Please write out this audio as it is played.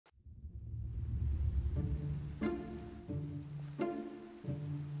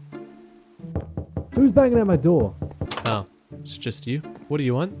Who's banging at my door? Oh, it's just you? What do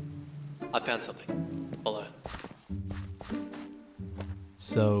you want? I found something. Follow.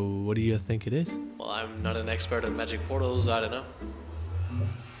 So, what do you think it is? Well, I'm not an expert at magic portals, I don't know.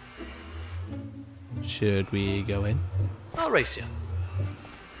 Should we go in? I'll race you.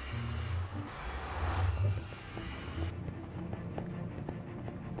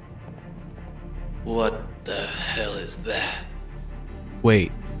 What the hell is that?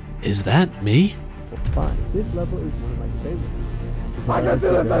 Wait, is that me? Fine. This level is one of my favorites. I can't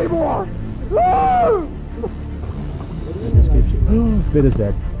do this anymore! Description. Bit is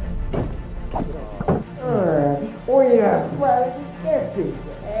dead. Oh yeah, well, it's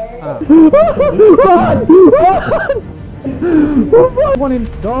Run! One in.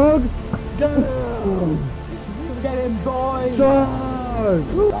 Dogs! Go! Get him, boys!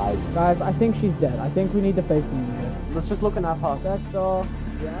 Guys, I think she's dead. I think we need to face them. Let's just look in our past. Dexter.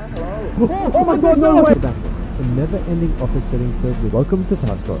 Yeah, hello? Oh my god, no way! A never-ending office setting filled with welcome to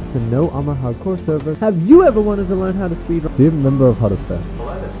Taskforce. It's a no armor hardcore server. Have you ever wanted to learn how to speedrun? Dear member of Huddlestone.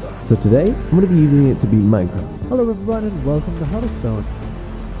 So today, I'm going to be using it to beat Minecraft. Hello everyone and welcome to Huddlestone.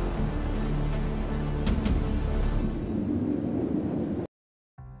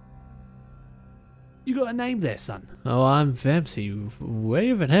 You got a name there, son. Oh, I'm Vamsy. Where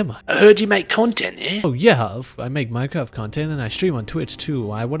even am I? I heard you make content, eh? Oh yeah, I make Minecraft content and I stream on Twitch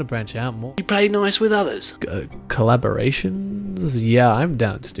too. I want to branch out more. You play nice with others. Collaborations? Yeah, I'm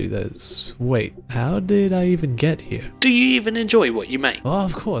down to do those. Wait, how did I even get here? Do you even enjoy what you make? Oh,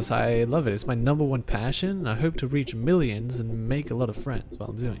 of course, I love it. It's my #1 passion. I hope to reach millions and make a lot of friends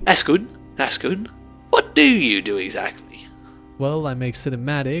while I'm doing it. That's good. That's good. What do you do exactly? Well, I make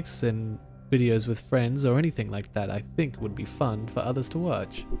cinematics and videos with friends or anything like that I think would be fun for others to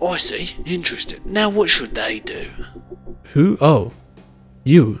watch. I see. Interesting. Now what should they do? Who? Oh,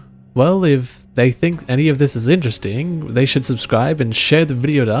 you. Well, if they think any of this is interesting, they should subscribe and share the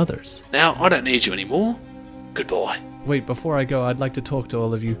video to others. Now, I don't need you anymore. Goodbye. Wait, before I go, I'd like to talk to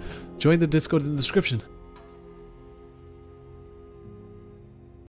all of you. Join the Discord in the description.